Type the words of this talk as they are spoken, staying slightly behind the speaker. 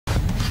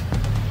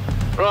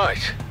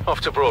Right,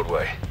 off to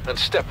Broadway. And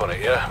step on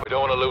it, yeah? We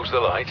don't want to lose the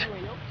light.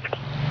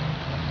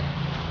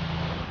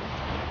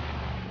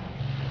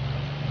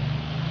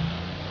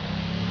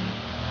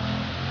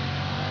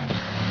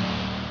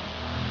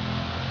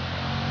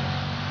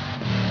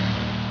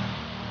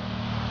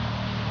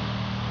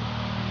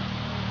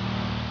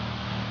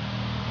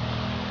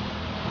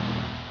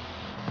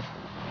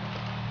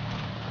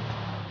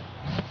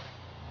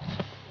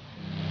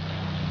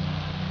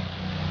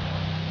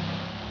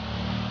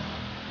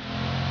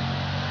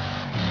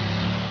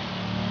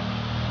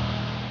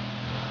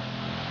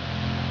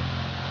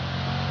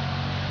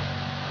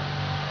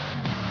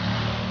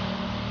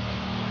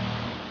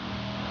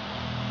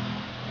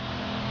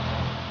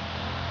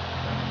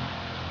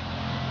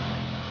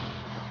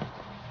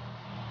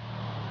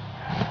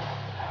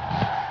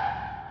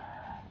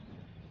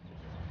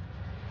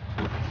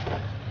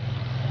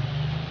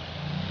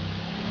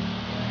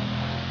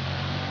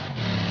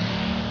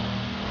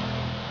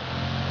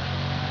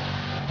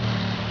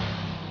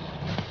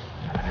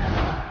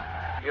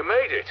 You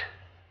made it.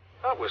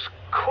 That was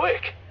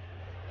quick.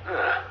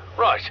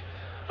 Right,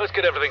 let's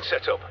get everything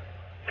set up.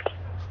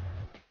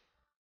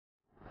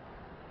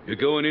 You're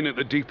going in at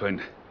the deep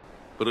end,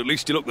 but at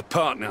least you look the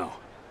part now.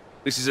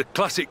 This is a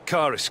classic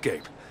car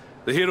escape.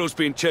 The hero's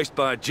being chased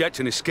by a jet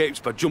and escapes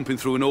by jumping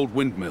through an old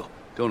windmill.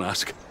 Don't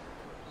ask.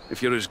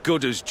 If you're as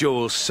good as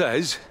Joel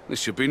says,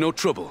 this should be no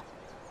trouble.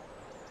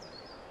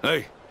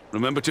 Hey,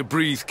 remember to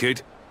breathe,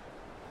 kid.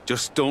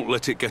 Just don't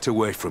let it get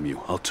away from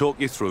you. I'll talk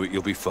you through it,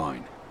 you'll be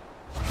fine.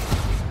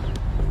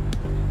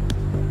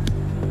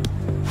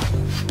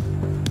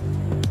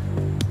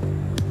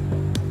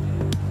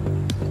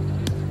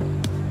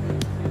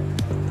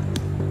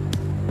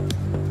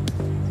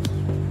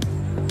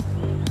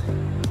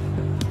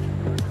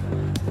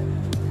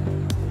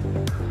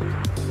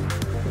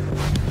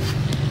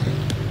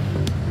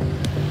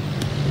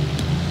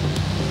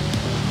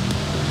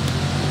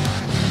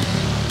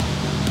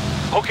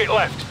 Hook it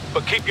left,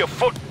 but keep your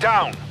foot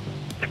down.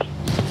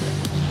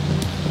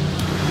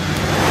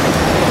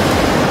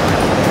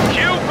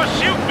 Cue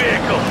pursuit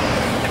vehicle.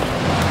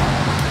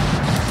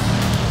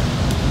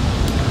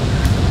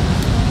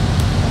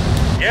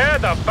 Yeah,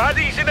 the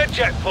baddie's in a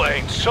jet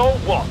plane, so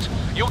what?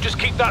 You just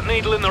keep that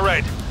needle in the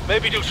red.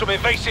 Maybe do some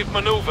evasive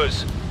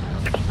maneuvers.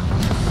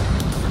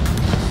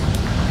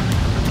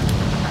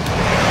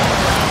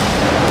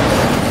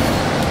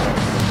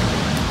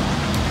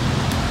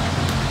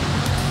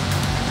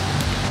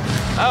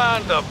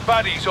 And the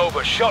baddie's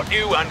overshot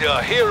you and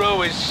our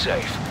hero is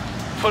safe.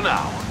 For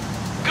now.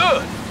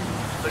 Good.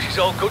 This is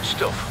all good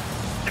stuff.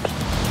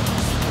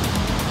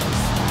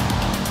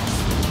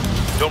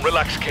 Don't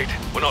relax, kid.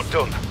 We're not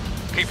done.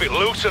 Keep it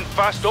loose and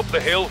fast up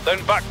the hill,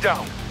 then back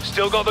down.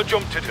 Still got the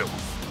jump to do.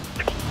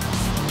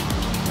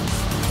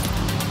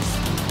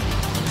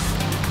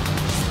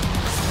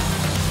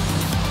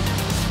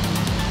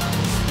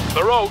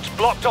 The road's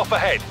blocked off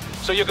ahead,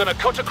 so you're gonna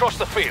cut across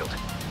the field.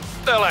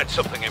 They'll add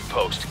something in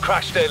post.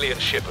 Crashed alien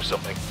ship or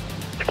something.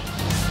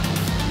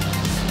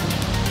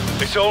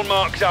 It's all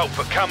marked out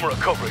for camera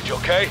coverage,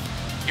 okay?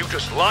 You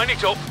just line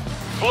it up,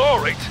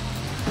 floor it,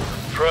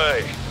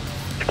 pray.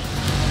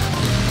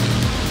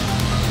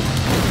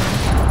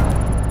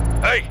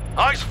 Hey,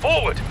 eyes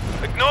forward!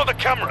 Ignore the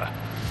camera.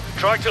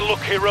 Try to look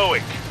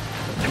heroic.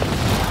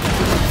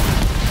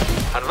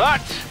 And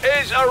that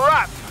is a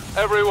wrap,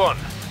 everyone.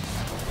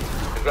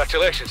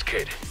 Congratulations,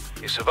 kid.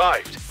 You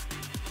survived.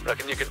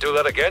 Reckon you can do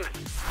that again?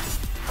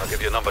 I'll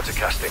give you a number to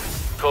casting.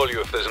 Call you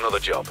if there's another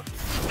job.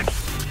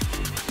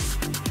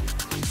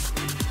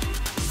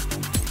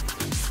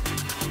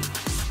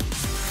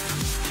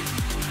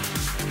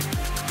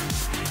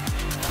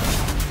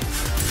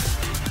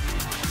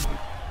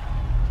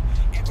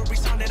 Every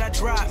song that I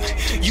drop,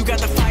 you got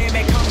the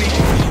fireman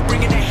coming.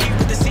 Bringing the heat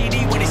with the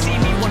CD. When they see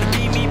me, wanna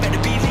be me, better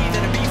believe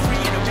that I be free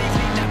in a big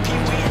league, not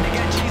Pee-wee, and they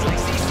got G's like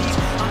CC's.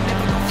 I'm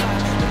never gonna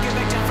fly, looking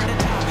back down from the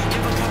top.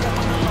 Never caught up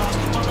on the loss,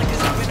 all like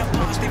this up in the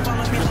boss. They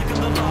follow me like I'm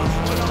the law,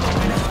 put all the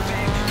weight on my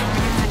back. Don't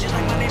be a legend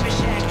like my name is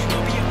Shaq.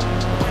 Don't be a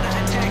when I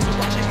attack, so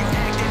watch how you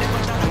act. They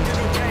never thought I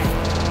could've rap.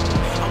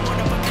 I'm one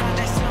of a kind,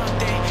 that's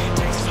something.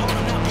 Texas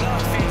holding up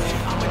bluffing.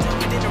 I'm a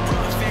diamond in the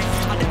rough,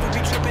 I'll never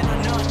be tripping on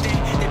nothing.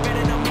 They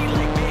better know me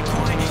like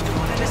Bitcoin. They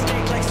wanted a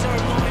steak like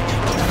sirloin,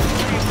 but I can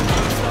dream for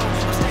the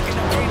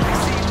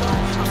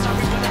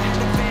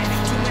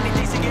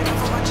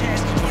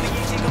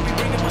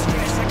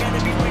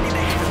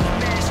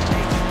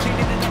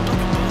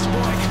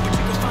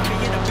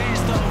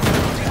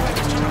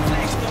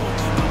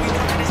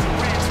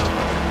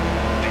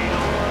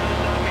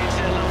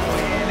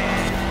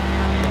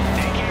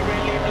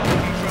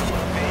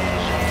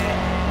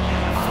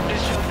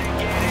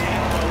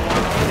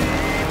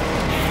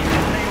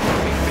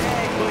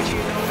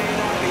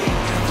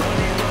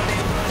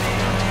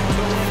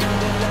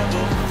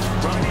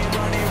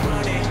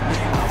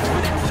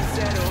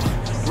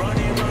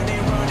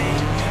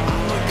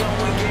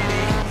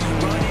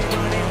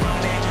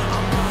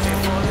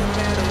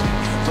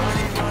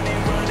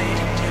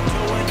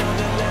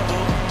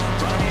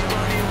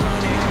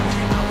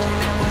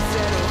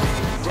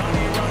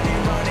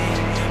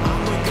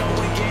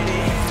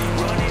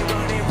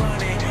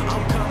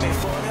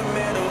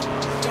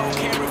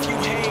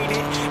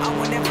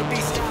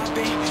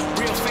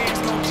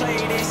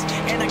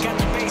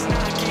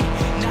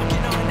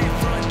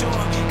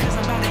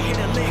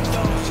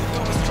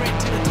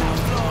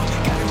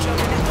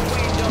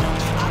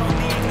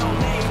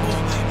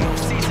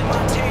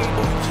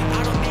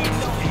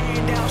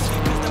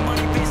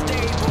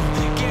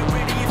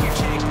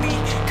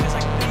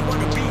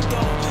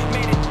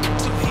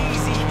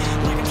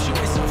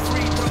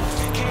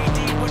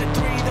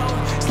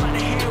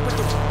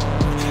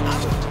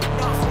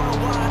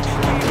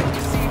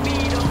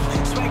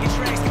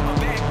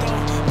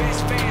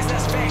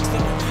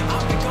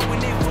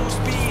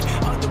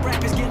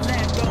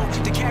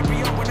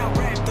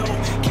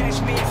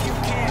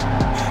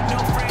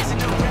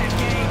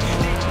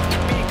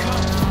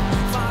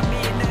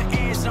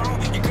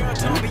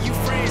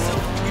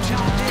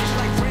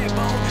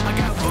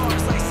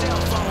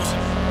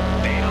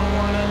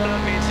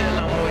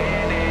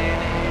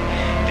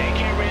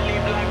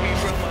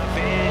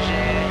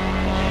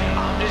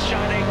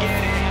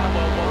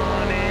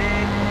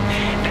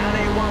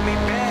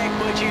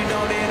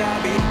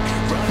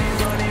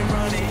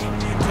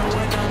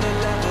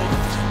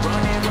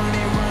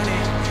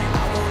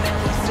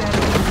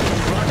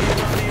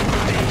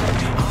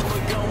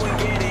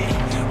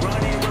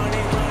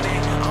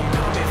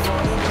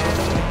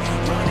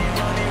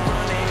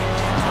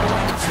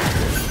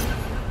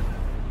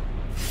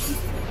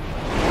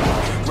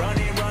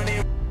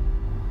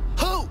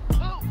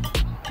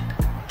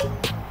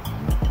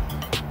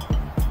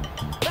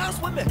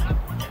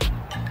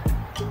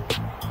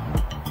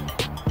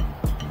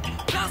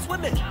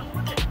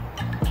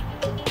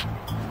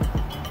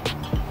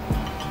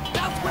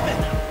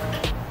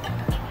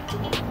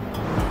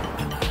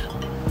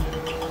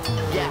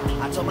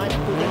told my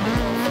people that we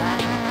gon' fly.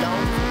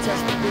 Long as we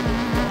touch the rhythm,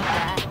 we gon'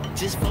 die.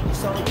 Just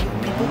focus on you,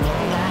 people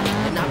gon' lie.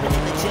 And I've been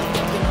in the gym,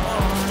 working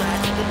on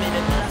stride. Took a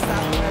minute, but I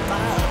stopped worrying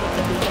about others.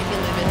 Let me make a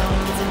living on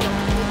this and don't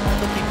give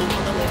other people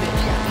wanna live it.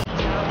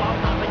 Yeah, I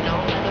walk, I've been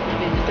on, I never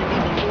been just ain't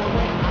even doing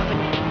what I've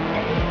been.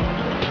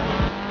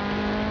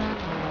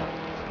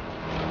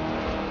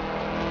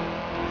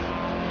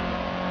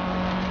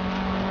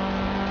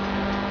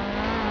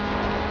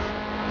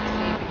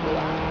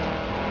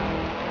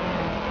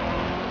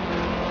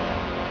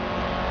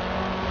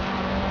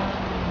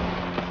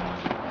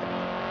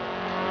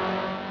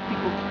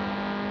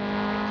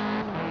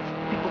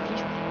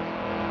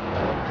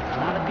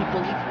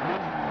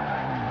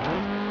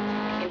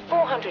 In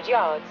 400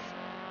 yards,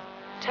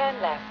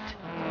 turn left.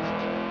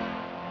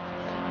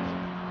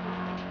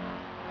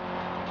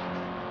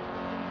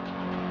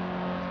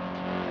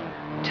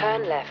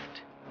 Turn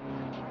left.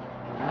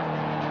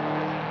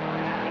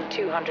 In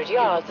 200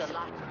 yards,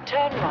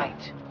 turn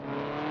right.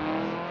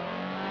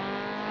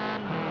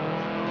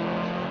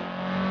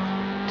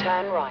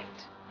 Turn right.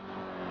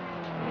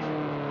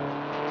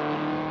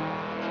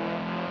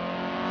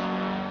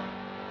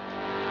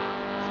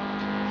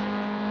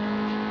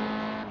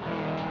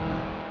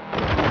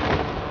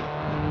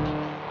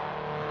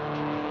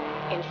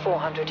 In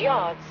 400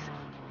 yards,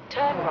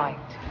 turn right.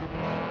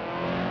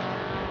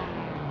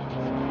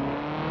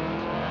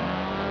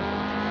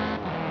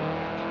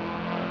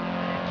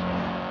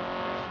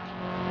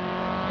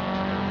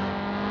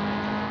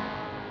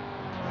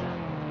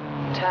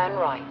 Turn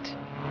right.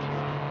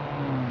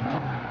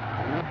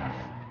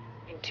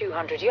 In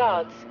 200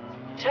 yards,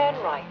 turn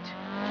right.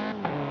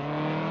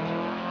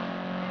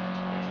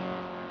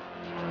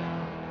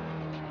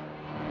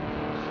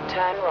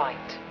 Turn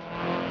right.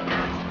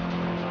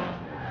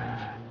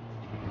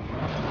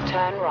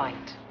 Turn right.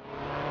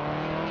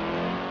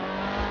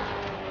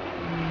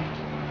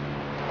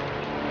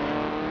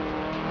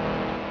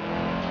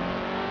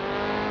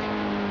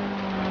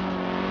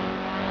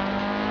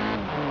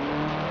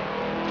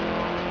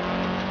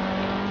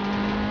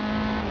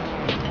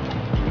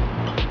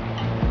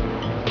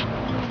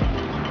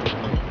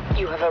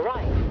 You have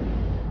arrived.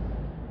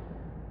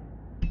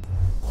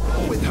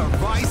 With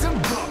Horizon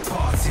Block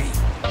Party,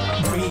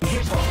 bringing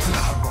hip-hop to the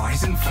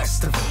Horizon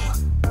Festival.